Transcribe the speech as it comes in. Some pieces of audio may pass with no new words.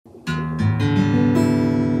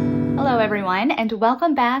everyone, and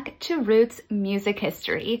welcome back to Roots Music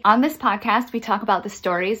History. On this podcast, we talk about the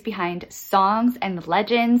stories behind songs and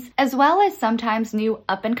legends, as well as sometimes new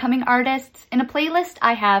up-and-coming artists in a playlist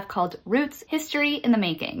I have called Roots History in the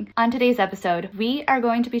Making. On today's episode, we are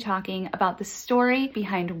going to be talking about the story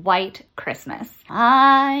behind White Christmas.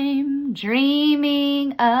 I'm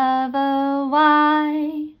dreaming of a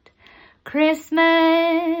white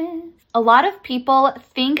Christmas. A lot of people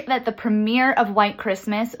think that the premiere of White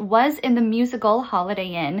Christmas was in the musical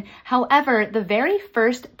Holiday Inn. However, the very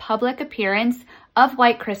first public appearance of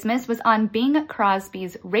White Christmas was on Bing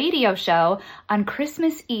Crosby's radio show on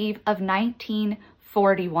Christmas Eve of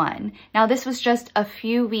 1941. Now, this was just a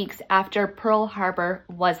few weeks after Pearl Harbor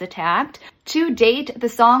was attacked. To date, the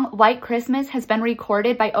song White Christmas has been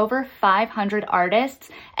recorded by over 500 artists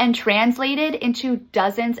and translated into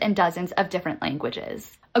dozens and dozens of different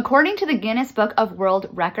languages. According to the Guinness Book of World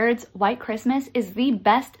Records, White Christmas is the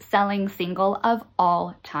best-selling single of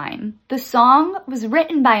all time. The song was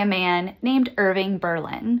written by a man named Irving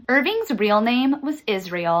Berlin. Irving's real name was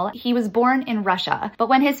Israel. He was born in Russia, but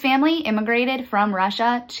when his family immigrated from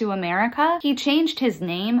Russia to America, he changed his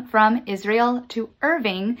name from Israel to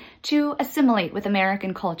Irving to assimilate with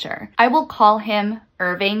American culture. I will call him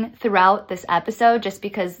Irving throughout this episode just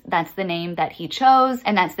because that's the name that he chose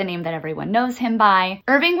and that's the name that everyone knows him by.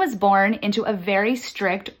 Irving was born into a very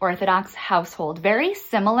strict Orthodox household, very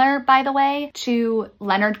similar, by the way, to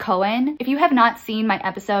Leonard Cohen. If you have not seen my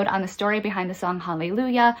episode on the story behind the song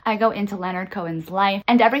Hallelujah, I go into Leonard Cohen's life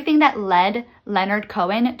and everything that led Leonard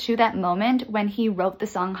Cohen to that moment when he wrote the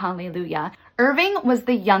song Hallelujah. Irving was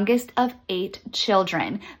the youngest of 8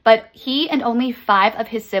 children, but he and only 5 of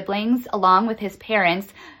his siblings, along with his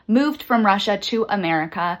parents, moved from Russia to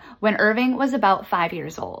America when Irving was about 5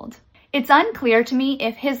 years old. It's unclear to me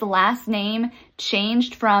if his last name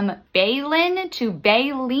changed from Baylin to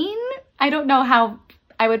Baylin. I don't know how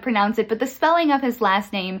I would pronounce it, but the spelling of his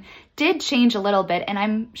last name did change a little bit, and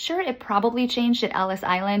I'm sure it probably changed at Ellis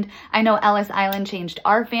Island. I know Ellis Island changed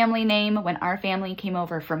our family name when our family came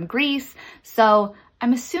over from Greece, so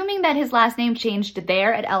I'm assuming that his last name changed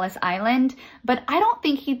there at Ellis Island, but I don't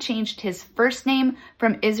think he changed his first name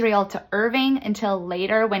from Israel to Irving until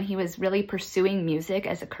later when he was really pursuing music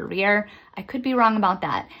as a career. I could be wrong about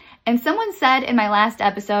that. And someone said in my last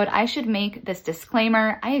episode, I should make this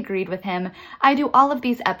disclaimer. I agreed with him. I do all of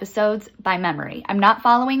these episodes by memory. I'm not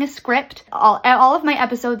following a script. All of my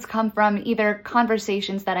episodes come from either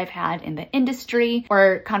conversations that I've had in the industry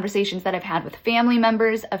or conversations that I've had with family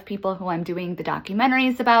members of people who I'm doing the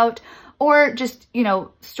documentaries about, or just,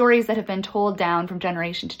 stories that have been told down from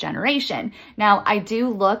generation to generation. Now, I do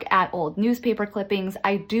look at old newspaper clippings,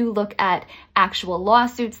 I do look at actual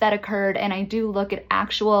lawsuits that occurred, and I do look at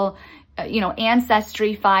actual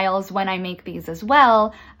ancestry files when I make these as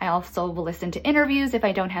well. I also will listen to interviews if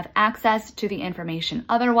I don't have access to the information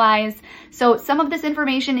otherwise. So some of this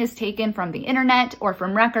information is taken from the internet or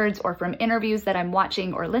from records or from interviews that I'm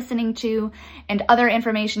watching or listening to, and other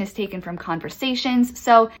information is taken from conversations.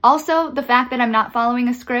 So also the fact that I'm not following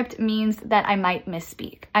a script means that I might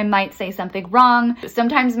misspeak. I might say something wrong.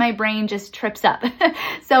 Sometimes my brain just trips up.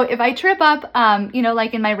 So if I trip up,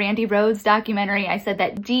 like in my Randy Rhoads documentary, I said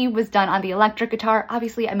that D was done on the electric guitar.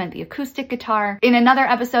 Obviously, I meant the acoustic guitar. In another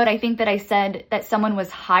episode, I think that I said that someone was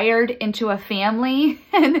hired into a family,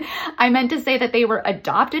 and I meant to say that they were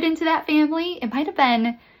adopted into that family. It might have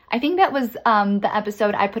been, I think that was the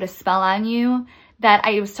episode I Put a Spell on You, that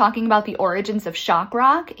I was talking about the origins of shock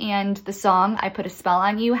rock and the song I Put a Spell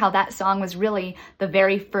on You, how that song was really the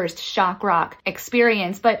very first shock rock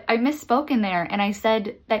experience. But I misspoke in there and I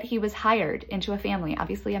said that he was hired into a family.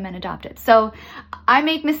 Obviously, I meant adopted. So I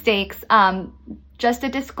make mistakes. Just a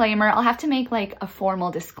disclaimer. I'll have to make like a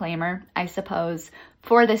formal disclaimer, I suppose,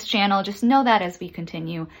 for this channel. Just know that as we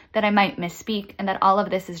continue, that I might misspeak and that all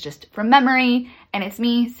of this is just from memory and it's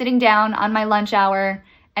me sitting down on my lunch hour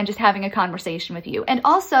and just having a conversation with you. And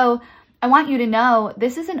also, I want you to know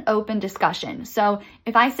this is an open discussion. So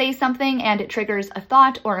if I say something and it triggers a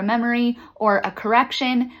thought or a memory or a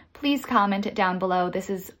correction, please comment it down below.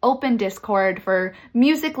 This is open Discord for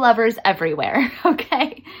music lovers everywhere,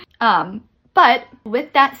 okay? But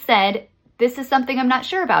with that said, this is something I'm not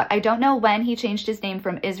sure about. I don't know when he changed his name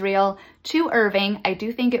from Israel to Irving. I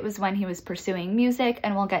do think it was when he was pursuing music,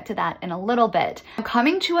 and we'll get to that in a little bit.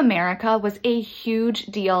 Coming to America was a huge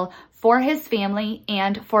deal for his family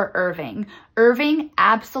and for Irving. Irving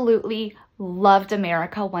absolutely loved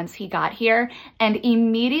America once he got here and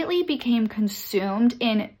immediately became consumed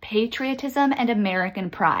in patriotism and American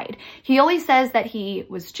pride. He always says that he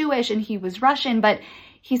was Jewish and he was Russian, but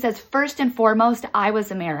He says, first and foremost, I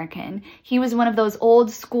was American. He was one of those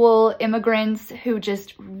old school immigrants who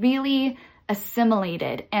just really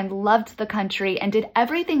assimilated and loved the country and did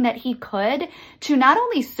everything that he could to not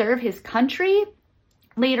only serve his country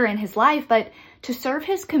later in his life, but to serve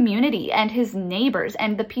his community and his neighbors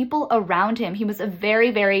and the people around him. He was a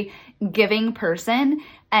very, very giving person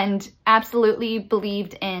and absolutely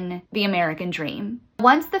believed in the American dream.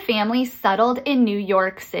 Once the family settled in New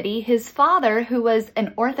York City, his father, who was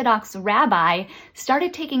an Orthodox rabbi,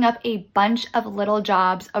 started taking up a bunch of little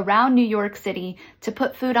jobs around New York City to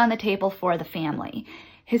put food on the table for the family.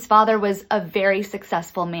 His father was a very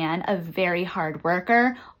successful man, a very hard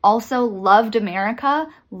worker, also loved America,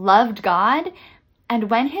 loved God. And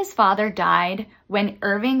when his father died, when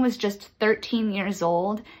Irving was just 13 years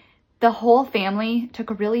old, the whole family took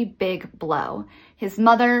a really big blow. His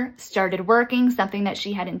mother started working, something that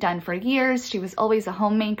she hadn't done for years. She was always a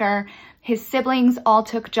homemaker. His siblings all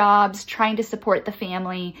took jobs trying to support the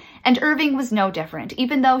family, and Irving was no different.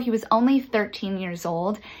 Even though he was only 13 years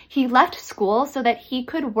old, he left school so that he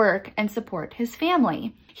could work and support his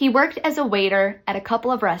family. He worked as a waiter at a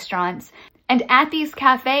couple of restaurants, and at these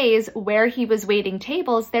cafes where he was waiting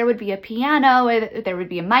tables, there would be a piano, there would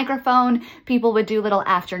be a microphone, people would do little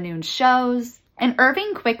afternoon shows. And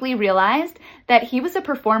Irving quickly realized that he was a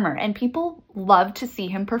performer and people loved to see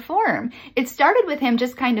him perform. It started with him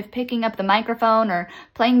just kind of picking up the microphone or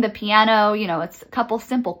playing the piano, it's a couple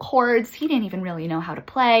simple chords. He didn't even really know how to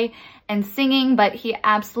play, and singing, but he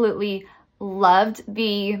absolutely loved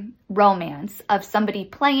the romance of somebody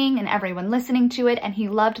playing and everyone listening to it, and he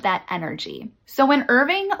loved that energy. So when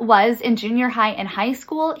Irving was in junior high and high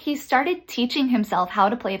school, he started teaching himself how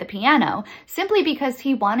to play the piano simply because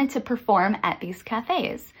he wanted to perform at these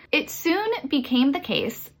cafes. It soon became the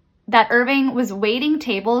case that Irving was waiting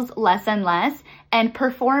tables less and less and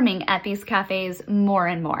performing at these cafes more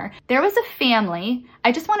and more. There was a family,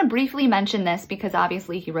 I just want to briefly mention this because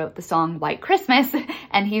obviously he wrote the song White Christmas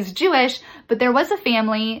and he's Jewish, but there was a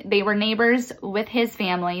family, they were neighbors with his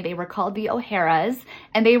family, they were called the O'Haras,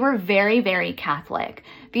 and they were very, very Catholic.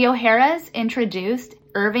 The O'Haras introduced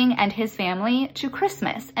Irving and his family to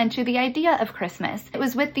Christmas and to the idea of Christmas. It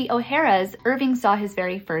was with the O'Haras Irving saw his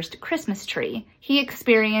very first Christmas tree. He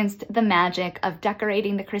experienced the magic of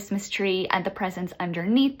decorating the Christmas tree and the presents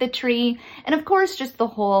underneath the tree, and of course just the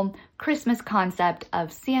whole Christmas concept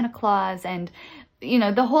of Santa Claus and,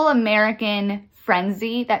 the whole American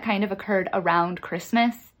frenzy that kind of occurred around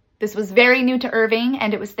Christmas. This was very new to Irving,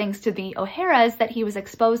 and it was thanks to the O'Haras that he was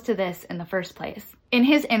exposed to this in the first place. In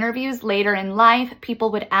his interviews later in life,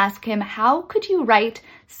 people would ask him, how could you write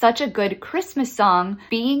such a good Christmas song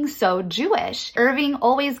being so Jewish? Irving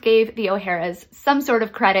always gave the O'Haras some sort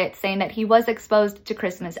of credit, saying that he was exposed to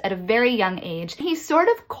Christmas at a very young age. He sort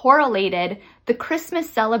of correlated the Christmas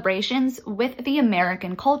celebrations with the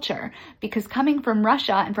American culture, because coming from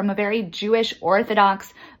Russia and from a very Jewish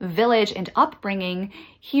Orthodox village and upbringing,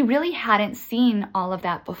 he really hadn't seen all of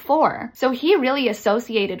that before. So he really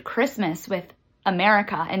associated Christmas with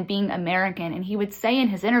America and being American, and he would say in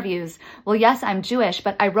his interviews, well, yes, I'm Jewish,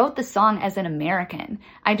 but I wrote the song as an American.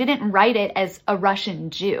 I didn't write it as a Russian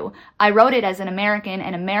Jew. I wrote it as an American,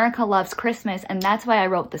 and America loves Christmas, and that's why I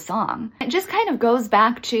wrote the song. It just kind of goes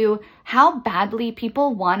back to how badly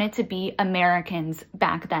people wanted to be Americans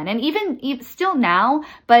back then, and even still now,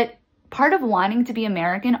 but part of wanting to be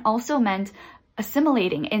American also meant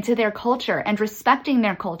assimilating into their culture and respecting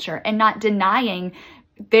their culture and not denying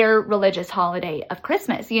their religious holiday of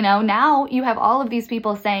Christmas. Now you have all of these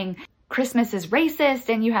people saying Christmas is racist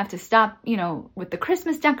and you have to stop, with the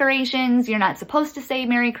Christmas decorations. You're not supposed to say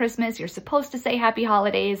Merry Christmas. You're supposed to say Happy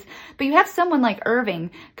Holidays. But you have someone like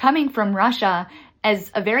Irving coming from Russia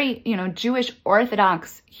as a very, Jewish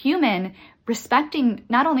Orthodox human,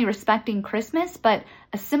 not only respecting Christmas, but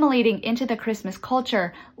assimilating into the Christmas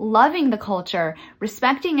culture, loving the culture,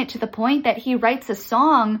 respecting it to the point that he writes a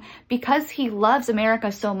song because he loves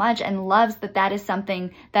America so much and loves that that is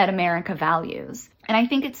something that America values. And I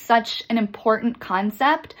think it's such an important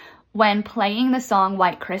concept when playing the song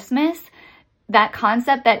White Christmas, that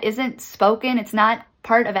concept that isn't spoken, it's not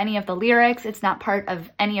part of any of the lyrics, it's not part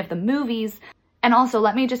of any of the movies. And also,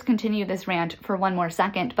 let me just continue this rant for one more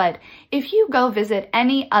second, but if you go visit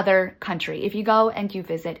any other country, if you go and you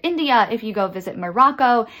visit India, if you go visit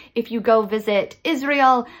Morocco, if you go visit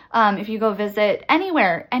Israel, if you go visit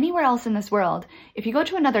anywhere else in this world, if you go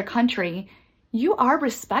to another country, you are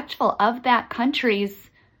respectful of that country's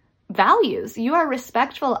values. You are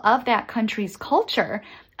respectful of that country's culture.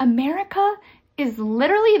 America is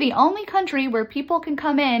literally the only country where people can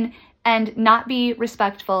come in and not be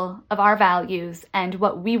respectful of our values and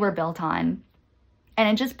what we were built on. And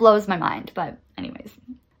it just blows my mind, but anyways.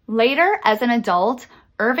 Later, as an adult,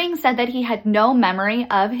 Irving said that he had no memory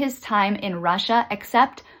of his time in Russia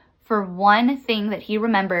except for one thing that he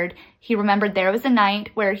remembered. He remembered there was a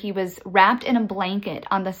night where he was wrapped in a blanket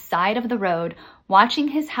on the side of the road, watching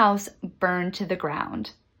his house burn to the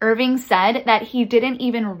ground. Irving said that he didn't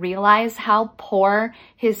even realize how poor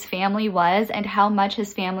his family was and how much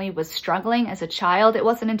his family was struggling as a child. It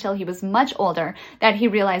wasn't until he was much older that he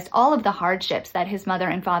realized all of the hardships that his mother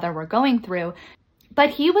and father were going through. But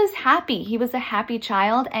he was happy. He was a happy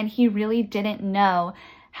child, and he really didn't know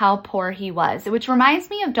how poor he was, which reminds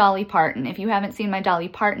me of Dolly Parton. If you haven't seen my Dolly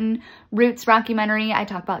Parton Roots documentary, I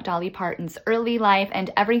talk about Dolly Parton's early life and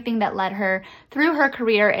everything that led her through her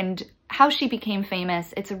career and how she became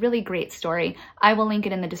famous. It's a really great story. I will link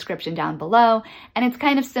it in the description down below. And it's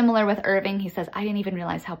kind of similar with Irving. He says, I didn't even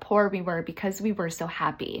realize how poor we were because we were so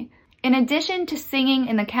happy. In addition to singing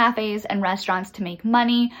in the cafes and restaurants to make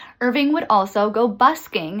money, Irving would also go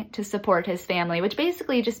busking to support his family, which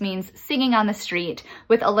basically just means singing on the street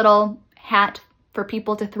with a little hat for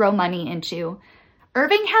people to throw money into.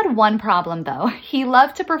 Irving had one problem though. He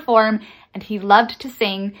loved to perform and he loved to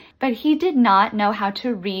sing, but he did not know how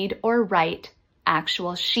to read or write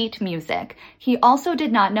actual sheet music. He also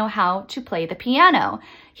did not know how to play the piano.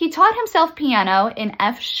 He taught himself piano in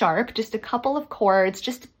F sharp, just a couple of chords,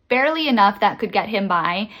 just barely enough that could get him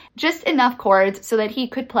by, just enough chords so that he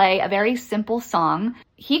could play a very simple song.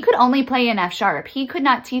 He could only play in F sharp. He could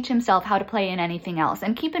not teach himself how to play in anything else.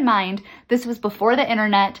 And keep in mind, this was before the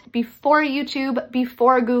internet, before YouTube,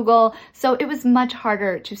 before Google, so it was much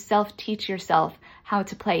harder to self-teach yourself how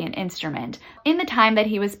to play an instrument. In the time that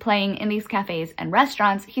he was playing in these cafes and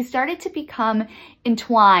restaurants, he started to become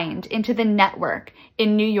entwined into the network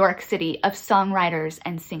in New York City of songwriters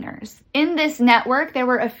and singers. In this network, there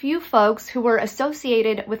were a few folks who were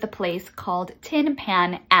associated with a place called Tin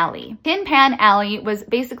Pan Alley. Tin Pan Alley was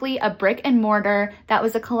basically a brick and mortar that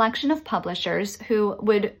was a collection of publishers who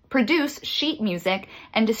would produce sheet music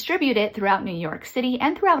and distribute it throughout New York City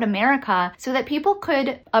and throughout America so that people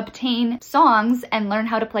could obtain songs and learn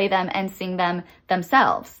how to play them and sing them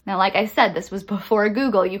themselves. Now, like I said, this was before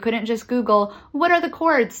Google. You couldn't just Google, what are the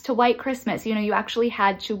chords to White Christmas? You know, you actually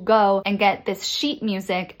had to go and get this sheet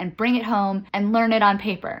music and bring it home and learn it on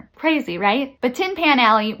paper. Crazy, right? But Tin Pan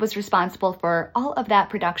Alley was responsible for all of that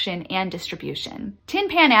production and distribution. Tin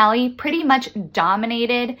Pan Alley pretty much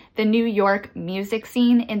dominated the New York music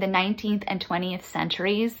scene in the 19th and 20th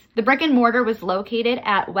centuries. The brick and mortar was located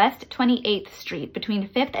at West 28th Street between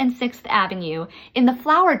 5th and 6th Avenue in the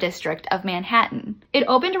Flower District of Manhattan. It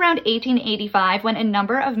opened around 1885 when a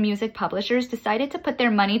number of music publishers decided to put their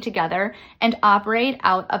money together and operate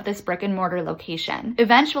out of this brick and mortar location.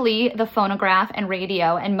 Eventually, the phonograph and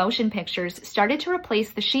radio and motion pictures started to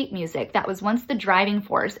replace the sheet music that was once the driving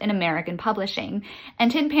force in American publishing,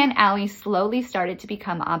 and Tin Pan Alley slowly started to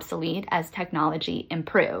become obsolete as technology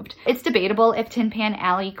improved. It's debatable if Tin Pan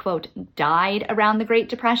Alley, quote, died around the Great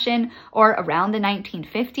Depression or around the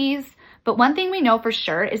 1950s. But one thing we know for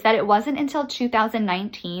sure is that it wasn't until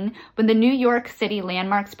 2019 when the New York City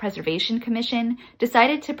Landmarks Preservation Commission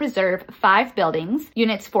decided to preserve 5 buildings,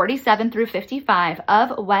 units 47 through 55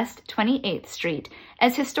 of West 28th Street,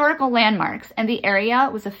 as historical landmarks, and the area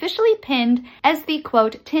was officially pinned as the,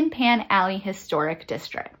 quote, Tin Pan Alley Historic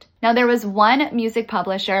District. Now, there was one music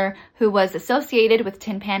publisher who was associated with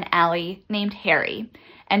Tin Pan Alley named Harry.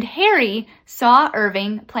 And Harry saw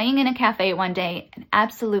Irving playing in a cafe one day and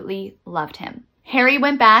absolutely loved him. Harry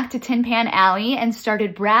went back to Tin Pan Alley and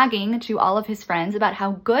started bragging to all of his friends about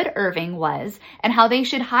how good Irving was and how they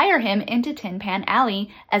should hire him into Tin Pan Alley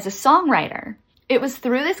as a songwriter. It was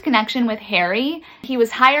through this connection with Harry, he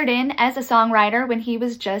was hired in as a songwriter when he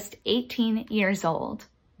was just 18 years old.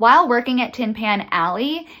 While working at Tin Pan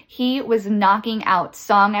Alley, he was knocking out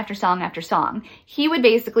song after song after song. He would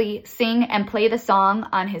basically sing and play the song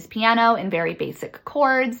on his piano in very basic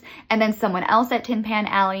chords, and then someone else at Tin Pan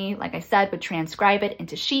Alley, like I said, would transcribe it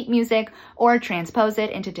into sheet music or transpose it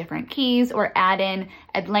into different keys or add in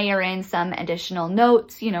and layer in some additional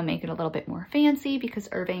notes, you know, make it a little bit more fancy because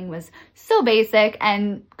Irving was so basic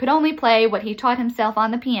and could only play what he taught himself on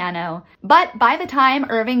the piano. But by the time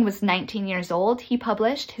Irving was 19 years old, he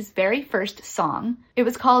published his very first song. It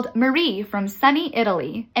was called Marie from Sunny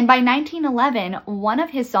Italy. And by 1911, one of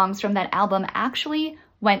his songs from that album actually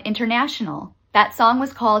went international. That song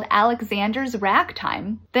was called Alexander's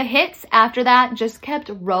Ragtime. The hits after that just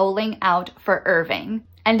kept rolling out for Irving,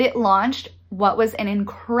 and it launched what was an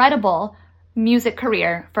incredible music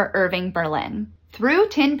career for Irving Berlin. Through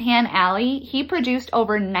Tin Pan Alley, he produced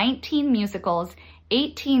over 19 musicals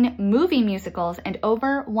 18 movie musicals, and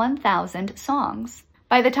over 1,000 songs.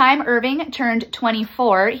 By the time Irving turned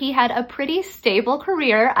 24, he had a pretty stable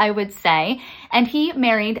career, I would say, and he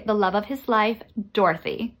married the love of his life,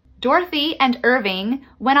 Dorothy. Dorothy and Irving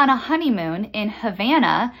went on a honeymoon in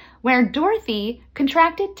Havana, where Dorothy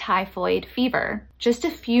contracted typhoid fever. Just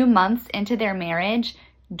a few months into their marriage,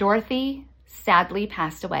 Dorothy sadly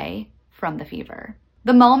passed away from the fever.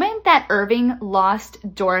 The moment that Irving lost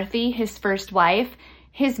Dorothy, his first wife,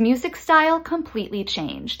 his music style completely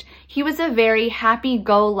changed. He was a very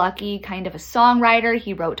happy-go-lucky kind of a songwriter.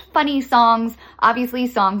 He wrote funny songs, obviously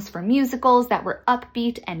songs for musicals that were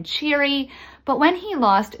upbeat and cheery. But when he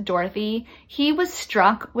lost Dorothy, he was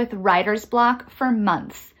struck with writer's block for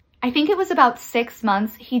months. I think it was about 6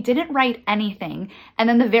 months. He didn't write anything. And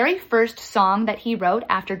then the very first song that he wrote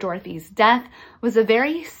after Dorothy's death was a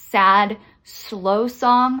very sad, slow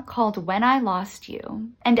song called When I Lost You.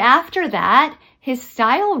 And after that, his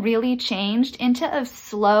style really changed into a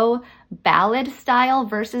slow ballad style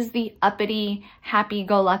versus the uppity,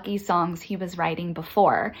 happy-go-lucky songs he was writing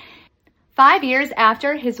before. 5 years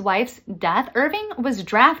after his wife's death, Irving was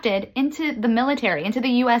drafted into the military, into the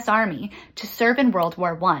U.S. Army, to serve in World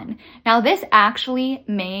War I. Now, this actually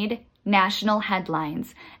made national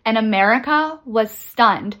headlines, and America was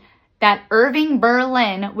stunned that Irving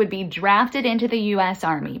Berlin would be drafted into the U.S.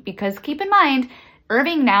 Army, because keep in mind,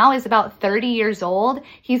 Irving now is about 30 years old.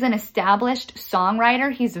 He's an established songwriter.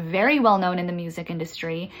 He's very well known in the music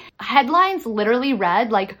industry. Headlines literally read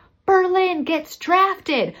like, Berlin gets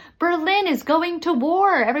drafted. Berlin is going to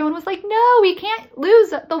war. Everyone was like, no, we can't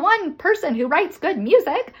lose the one person who writes good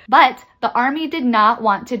music. But the Army did not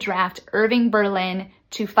want to draft Irving Berlin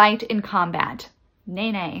to fight in combat.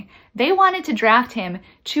 Nay. They wanted to draft him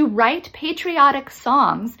to write patriotic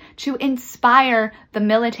songs to inspire the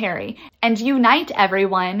military and unite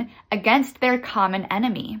everyone against their common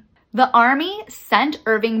enemy. The Army sent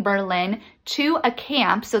Irving Berlin to a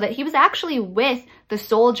camp so that he was actually with the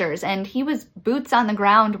soldiers and he was boots on the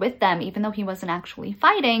ground with them, even though he wasn't actually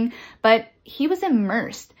fighting, but he was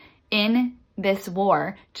immersed in this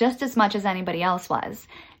war just as much as anybody else was.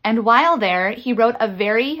 And while there, he wrote a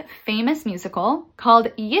very famous musical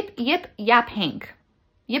called Yip Yip Yap Hank.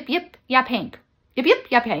 Yip Yip Yap Hank. Yip Yip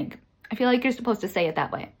Yap Hank. I feel like you're supposed to say it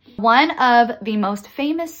that way. One of the most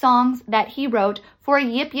famous songs that he wrote for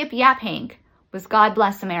Yip Yip Yap Hank was God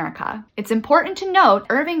Bless America. It's important to note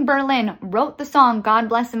Irving Berlin wrote the song God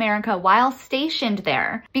Bless America while stationed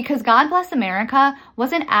there, because God Bless America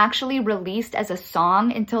wasn't actually released as a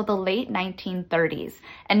song until the late 1930s.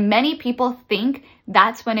 And many people think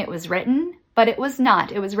that's when it was written, but it was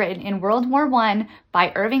not. It was written in World War I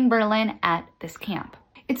by Irving Berlin at this camp.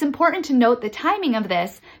 It's important to note the timing of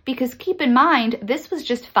this because keep in mind, this was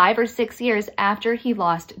just 5 or 6 years after he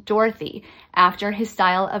lost Dorothy, after his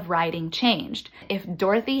style of writing changed. If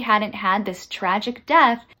Dorothy hadn't had this tragic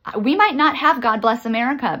death, we might not have God Bless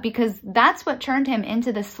America, because that's what turned him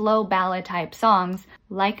into the slow ballad type songs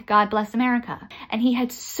like God Bless America. And he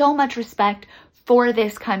had so much respect for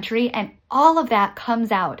this country, and all of that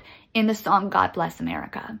comes out in the song God Bless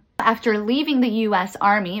America. After leaving the U.S.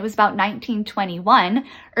 Army, it was about 1921,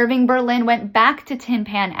 Irving Berlin went back to Tin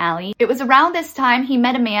Pan Alley. It was around this time he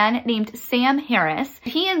met a man named Sam Harris.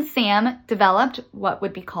 He and Sam developed what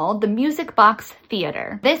would be called the Music Box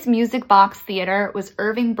Theater. This Music Box Theater was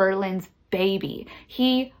Irving Berlin's baby.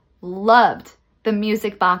 He loved the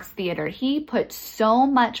Music Box Theater. He put so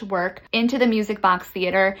much work into the Music Box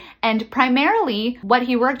Theater, and primarily what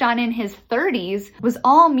he worked on in his 30s was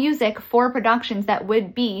all music for productions that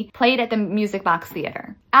would be played at the Music Box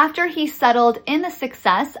Theater. After he settled in the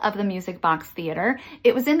success of the Music Box Theater,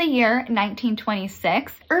 it was in the year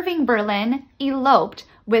 1926, Irving Berlin eloped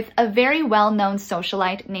with a very well-known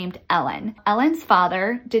socialite named Ellen. Ellen's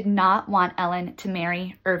father did not want Ellen to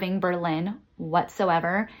marry Irving Berlin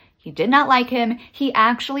whatsoever. He did not like him. He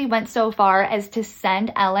actually went so far as to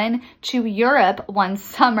send Ellen to Europe one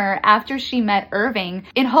summer after she met Irving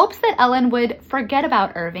in hopes that Ellen would forget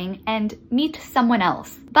about Irving and meet someone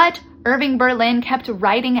else. But Irving Berlin kept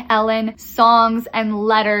writing Ellen songs and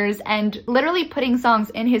letters and literally putting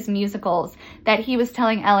songs in his musicals that he was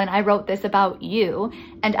telling Ellen, I wrote this about you.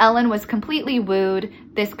 And Ellen was completely wooed.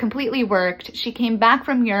 This completely worked. She came back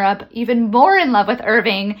from Europe even more in love with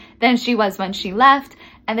Irving than she was when she left.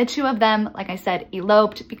 and the two of them, like I said,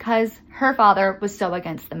 eloped because her father was so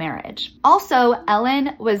against the marriage. Also,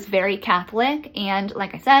 Ellen was very Catholic, and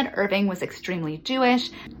like I said, Irving was extremely Jewish.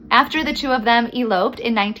 After the two of them eloped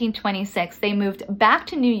in 1926, they moved back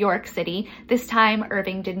to New York City. This time,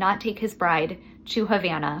 Irving did not take his bride to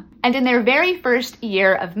Havana. And in their very first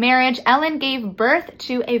year of marriage, Ellen gave birth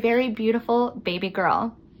to a very beautiful baby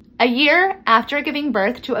girl. A year after giving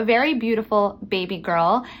birth to a very beautiful baby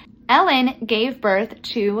girl, Ellen gave birth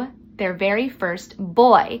to their very first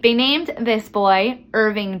boy. They named this boy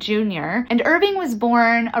Irving Jr., and Irving was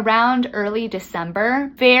born around early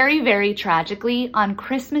December. Very, very tragically, on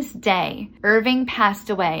Christmas Day, Irving passed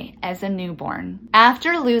away as a newborn.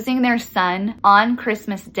 After losing their son on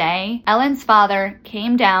Christmas Day, Ellen's father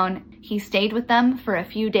came down. He stayed with them for a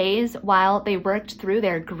few days while they worked through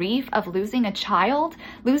their grief of losing a child,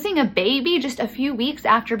 losing a baby just a few weeks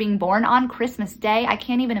after being born on Christmas Day. I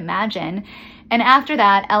can't even imagine. And after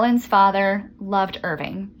that, Ellen's father loved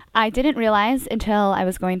Irving. I didn't realize until I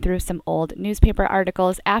was going through some old newspaper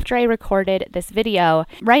articles after I recorded this video.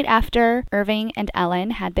 Right after Irving and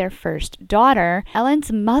Ellen had their first daughter,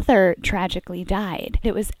 Ellen's mother tragically died.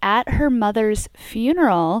 It was at her mother's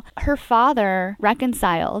funeral, her father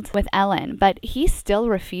reconciled with Ellen, but he still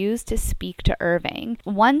refused to speak to Irving.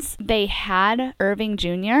 Once they had Irving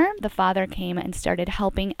Jr., the father came and started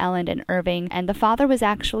helping Ellen and Irving, and the father was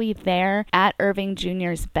actually there at Irving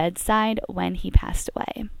Jr.'s bedside when he passed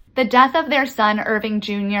away. The death of their son, Irving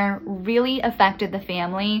Jr., really affected the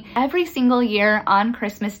family. Every single year on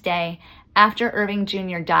Christmas Day, after Irving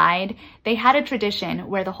Jr. died, they had a tradition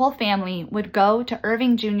where the whole family would go to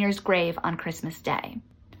Irving Jr.'s grave on Christmas Day.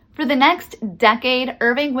 For the next decade,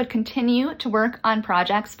 Irving would continue to work on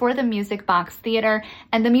projects for the Music Box Theater,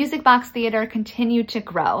 and the Music Box Theater continued to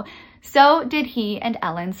grow. So did he and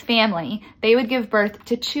Ellen's family. They would give birth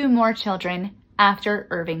to 2 more children after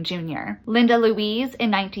Irving Jr., Linda Louise in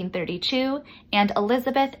 1932 and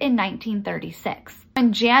Elizabeth in 1936.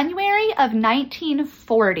 In January of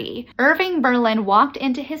 1940, Irving Berlin walked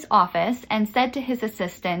into his office and said to his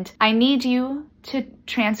assistant, "I need you to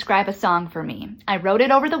transcribe a song for me. I wrote it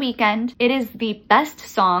over the weekend. It is the best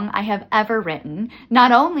song I have ever written.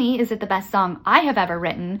 Not only is it the best song I have ever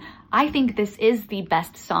written, I think this is the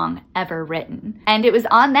best song ever written." And it was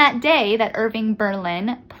on that day that Irving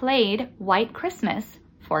Berlin played White Christmas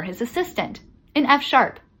for his assistant in F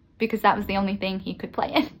sharp, because that was the only thing he could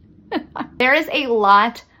play it. There is a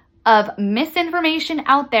lot of misinformation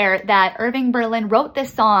out there that Irving Berlin wrote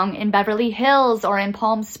this song in Beverly Hills or in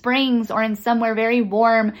Palm Springs or in somewhere very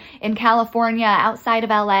warm in California outside of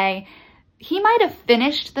LA. He might have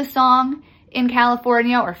finished the song in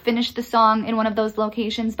California or finished the song in one of those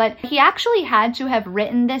locations, but he actually had to have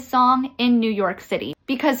written this song in New York City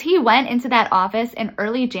because he went into that office in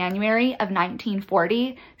early January of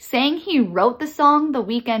 1940 saying he wrote the song the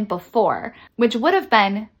weekend before, which would have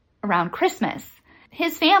been around Christmas.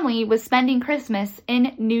 His family was spending Christmas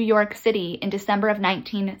in New York City in December of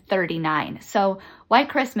 1939. So White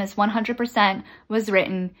Christmas 100% was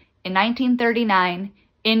written in 1939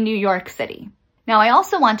 in New York City. Now, I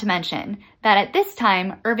also want to mention that at this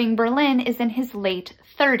time, Irving Berlin is in his late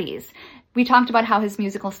 30s. We talked about how his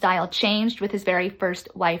musical style changed with his very first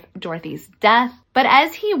wife, Dorothy's death. But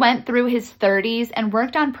as he went through his 30s and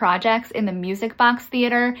worked on projects in the Music Box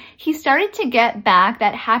Theater, he started to get back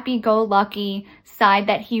that happy-go-lucky side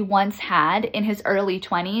that he once had in his early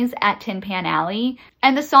 20s at Tin Pan Alley.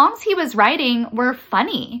 And the songs he was writing were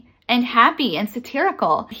funny and happy and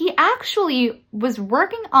satirical. He actually was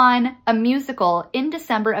working on a musical in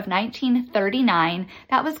December of 1939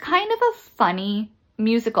 that was kind of a funny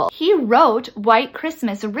musical. He wrote White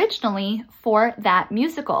Christmas originally for that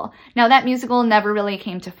musical. Now, that musical never really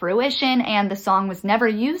came to fruition, and the song was never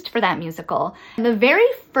used for that musical. And the very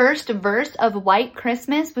first verse of White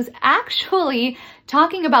Christmas was actually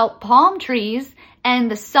talking about palm trees and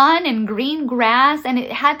the sun and green grass, and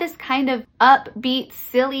it had this kind of upbeat,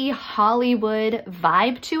 silly Hollywood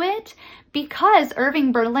vibe to it, because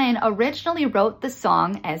Irving Berlin originally wrote the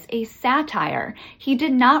song as a satire. He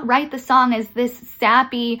did not write the song as this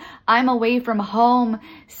sappy, I'm away from home,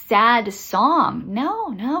 sad song.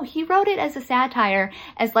 No, he wrote it as a satire,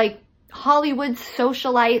 as like Hollywood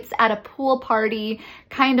socialites at a pool party,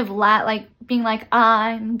 kind of like being like,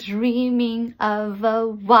 I'm dreaming of a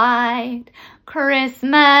white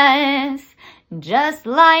Christmas, just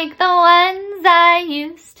like the ones I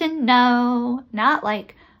used to know. Not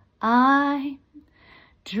like, I'm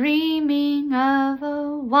dreaming of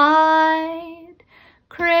a white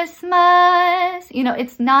Christmas. You know,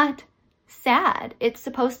 it's not sad. It's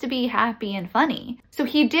supposed to be happy and funny. So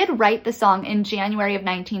he did write the song in January of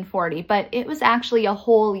 1940, but it was actually a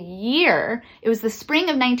whole year. It was the spring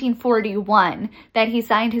of 1941 that he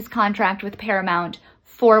signed his contract with Paramount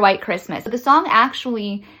for White Christmas. So the song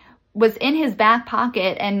actually was in his back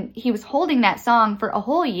pocket, and he was holding that song for a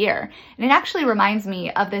whole year. And it actually reminds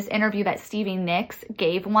me of this interview that Stevie Nicks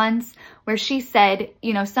gave once, where she said,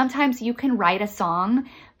 you know, sometimes you can write a song,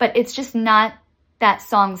 but it's just not that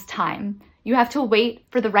song's time. You have to wait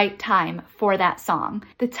for the right time for that song.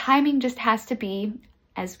 The timing just has to be,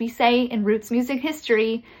 as we say in roots music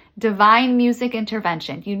history, divine music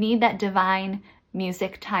intervention. You need that divine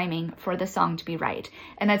music timing for the song to be right.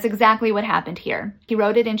 And that's exactly what happened here. He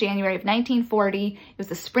wrote it in January of 1940. It was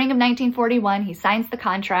the spring of 1941. He signs the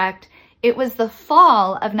contract. It was the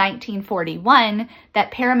fall of 1941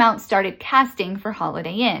 that Paramount started casting for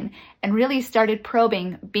Holiday Inn and really started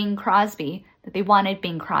probing Bing Crosby, that they wanted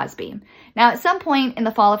Bing Crosby. Now, at some point in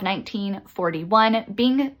the fall of 1941,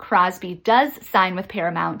 Bing Crosby does sign with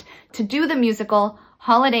Paramount to do the musical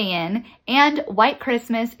Holiday Inn, and White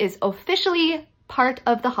Christmas is officially part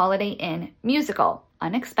of the Holiday Inn musical.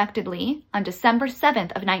 Unexpectedly, on December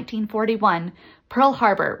 7th of 1941, Pearl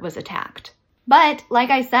Harbor was attacked. But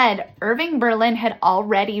like I said, Irving Berlin had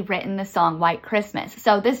already written the song White Christmas.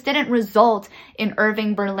 So this didn't result in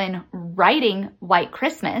Irving Berlin writing White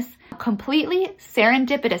Christmas. Completely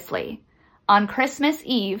serendipitously, on Christmas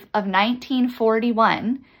Eve of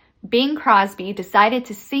 1941, Bing Crosby decided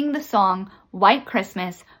to sing the song White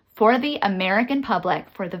Christmas for the American public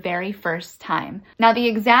for the very first time. Now, the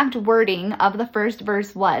exact wording of the first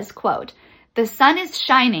verse was, quote, "The sun is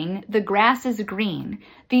shining, the grass is green,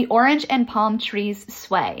 the orange and palm trees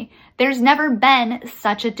sway. There's never been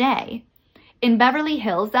such a day in Beverly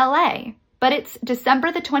Hills, LA. But it's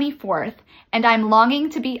December the 24th, and I'm longing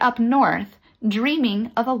to be up north,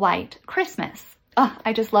 dreaming of a white Christmas." Oh,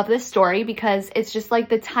 I just love this story because it's just like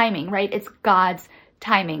the timing, right? It's God's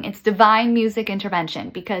timing. It's divine music intervention,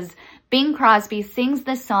 because Bing Crosby sings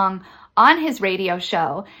this song on his radio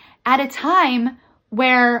show at a time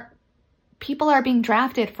where people are being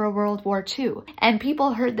drafted for World War II. And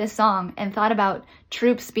people heard this song and thought about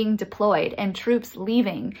troops being deployed and troops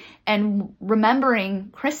leaving and remembering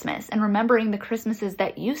Christmas and remembering the Christmases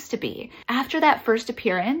that used to be. After that first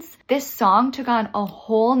appearance, this song took on a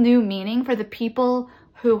whole new meaning for the people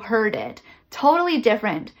who heard it. Totally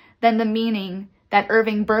different than the meaning that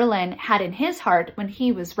Irving Berlin had in his heart when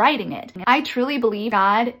he was writing it. I truly believe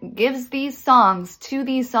God gives these songs to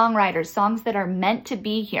these songwriters, songs that are meant to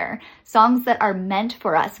be here, songs that are meant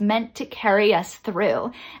for us, meant to carry us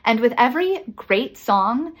through. And with every great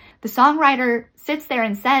song, the songwriter sits there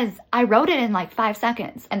and says, I wrote it in like 5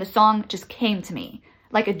 seconds and the song just came to me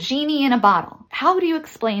like a genie in a bottle. How do you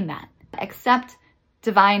explain that? Except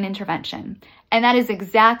divine intervention. And that is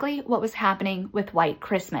exactly what was happening with White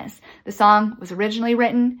Christmas. The song was originally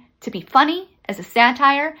written to be funny, as a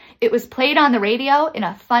satire. It was played on the radio in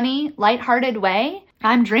a funny, lighthearted way.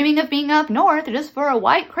 I'm dreaming of being up north just for a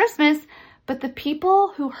white Christmas. But the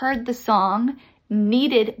people who heard the song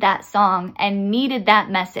needed that song and needed that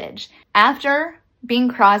message. After Bing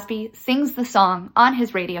Crosby sings the song on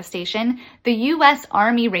his radio station, the U.S.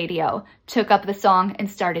 Army radio took up the song and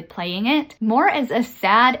started playing it more as a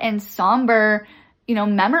sad and somber,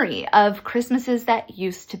 memory of Christmases that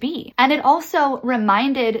used to be. And it also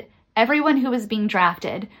reminded everyone who was being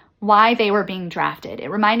drafted why they were being drafted.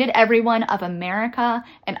 It reminded everyone of America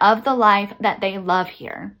and of the life that they love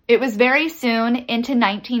here. It was very soon into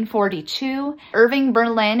 1942, Irving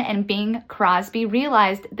Berlin and Bing Crosby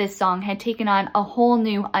realized this song had taken on a whole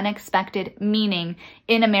new unexpected meaning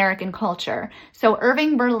in American culture. So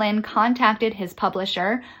Irving Berlin contacted his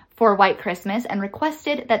publisher for White Christmas and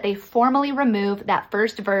requested that they formally remove that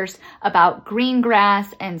first verse about green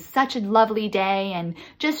grass and such a lovely day and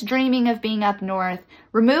just dreaming of being up north.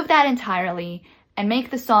 Remove that entirely and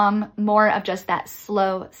make the song more of just that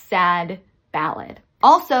slow, sad ballad.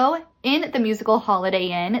 Also, in the musical Holiday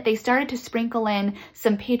Inn, they started to sprinkle in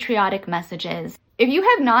some patriotic messages. If you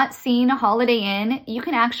have not seen Holiday Inn, you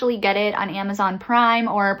can actually get it on Amazon Prime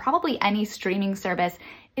or probably any streaming service.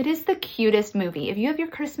 It is the cutest movie. If you have your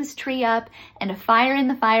Christmas tree up and a fire in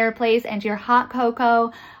the fireplace and your hot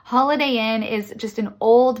cocoa, Holiday Inn is just an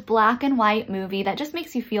old black and white movie that just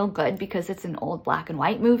makes you feel good because it's an old black and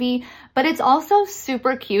white movie, but it's also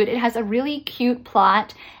super cute. It has a really cute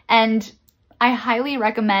plot, and I highly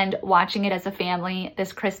recommend watching it as a family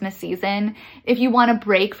this Christmas season. If you want a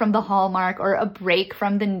break from the Hallmark or a break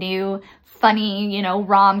from the new funny,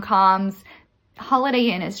 rom-coms, Holiday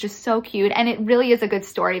Inn is just so cute, and it really is a good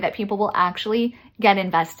story that people will actually get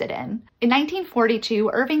invested in. In 1942,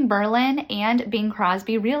 Irving Berlin and Bing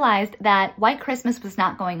Crosby realized that White Christmas was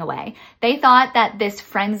not going away. They thought that this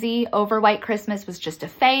frenzy over White Christmas was just a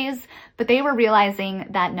phase, but they were realizing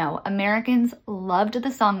that no, Americans loved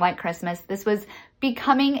the song White Christmas. This was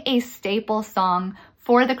becoming a staple song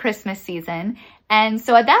for the Christmas season. And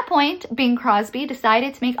so at that point, Bing Crosby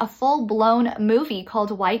decided to make a full-blown movie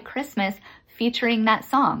called White Christmas featuring that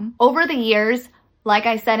song. Over the years, like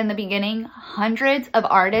I said in the beginning, hundreds of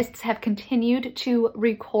artists have continued to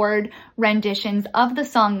record renditions of the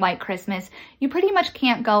song White Christmas. You pretty much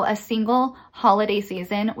can't go a single holiday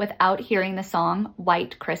season without hearing the song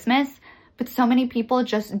White Christmas, but so many people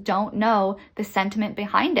just don't know the sentiment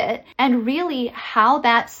behind it and really how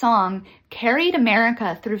that song carried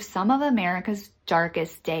America through some of America's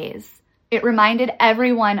darkest days. It reminded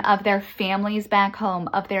everyone of their families back home,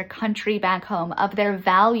 of their country back home, of their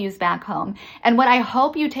values back home. And what I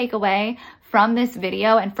hope you take away from this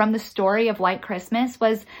video and from the story of White Christmas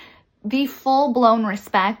was the full-blown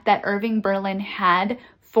respect that Irving Berlin had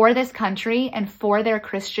for this country and for their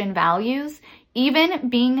Christian values. Even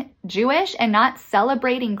being Jewish and not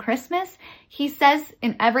celebrating Christmas, he says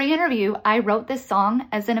in every interview, I wrote this song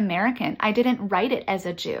as an American. I didn't write it as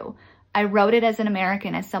a Jew. I wrote it as an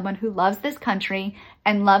American, as someone who loves this country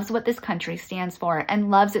and loves what this country stands for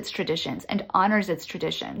and loves its traditions and honors its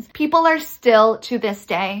traditions. People are still, to this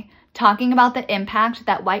day, talking about the impact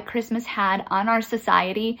that White Christmas had on our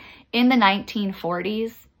society in the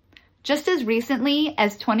 1940s. Just as recently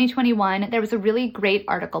as 2021, there was a really great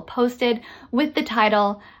article posted with the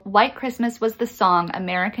title, White Christmas was the song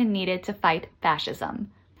America needed to fight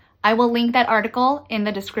fascism. I will link that article in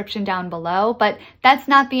the description down below, but that's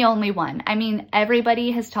not the only one. I mean,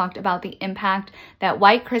 everybody has talked about the impact that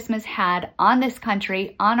White Christmas had on this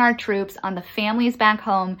country, on our troops, on the families back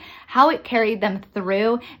home, how it carried them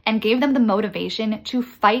through and gave them the motivation to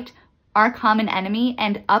fight our common enemy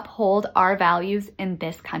and uphold our values in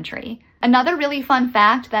this country. Another really fun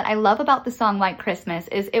fact that I love about the song White Christmas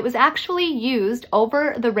is it was actually used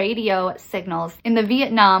over the radio signals in the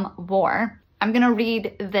Vietnam War. I'm going to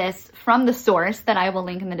read this from the source that I will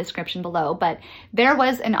link in the description below, but there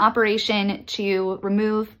was an operation to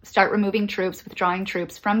start removing troops, withdrawing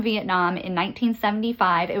troops from Vietnam in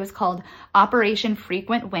 1975. It was called Operation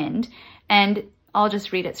Frequent Wind, and I'll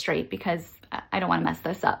just read it straight because I don't want to mess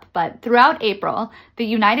this up. But throughout April, the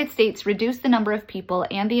United States reduced the number of people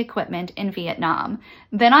and the equipment in Vietnam.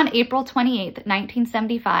 Then on April 28,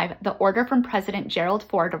 1975, the order from President Gerald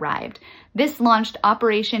Ford arrived. This launched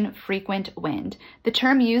Operation Frequent Wind, the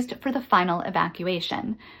term used for the final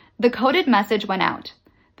evacuation. The coded message went out.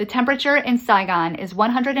 The temperature in Saigon is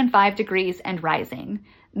 105 degrees and rising.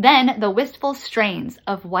 Then the wistful strains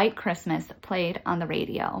of White Christmas played on the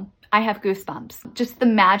radio. I have goosebumps. Just the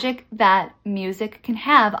magic that music can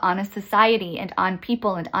have on a society and on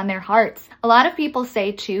people and on their hearts. A lot of people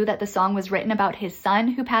say too that the song was written about his son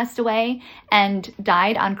who passed away and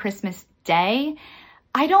died on Christmas Day.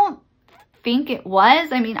 I don't think it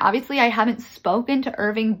was. I mean, obviously I haven't spoken to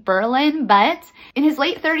Irving Berlin, but in his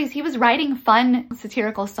late 30s, he was writing fun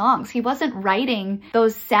satirical songs. He wasn't writing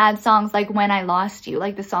those sad songs like When I Lost You,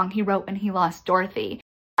 like the song he wrote when he lost Dorothy.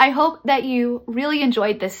 I hope that you really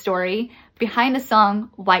enjoyed this story behind the song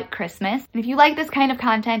White Christmas. And if you like this kind of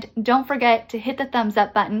content, don't forget to hit the thumbs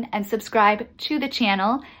up button and subscribe to the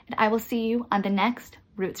channel. And I will see you on the next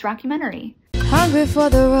Roots Rockumentary. Hungry for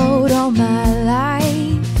the road all my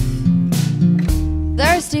life,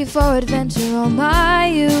 thirsty for adventure all my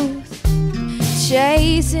youth,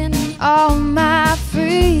 chasing all my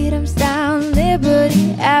freedoms down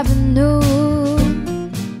Liberty Avenue.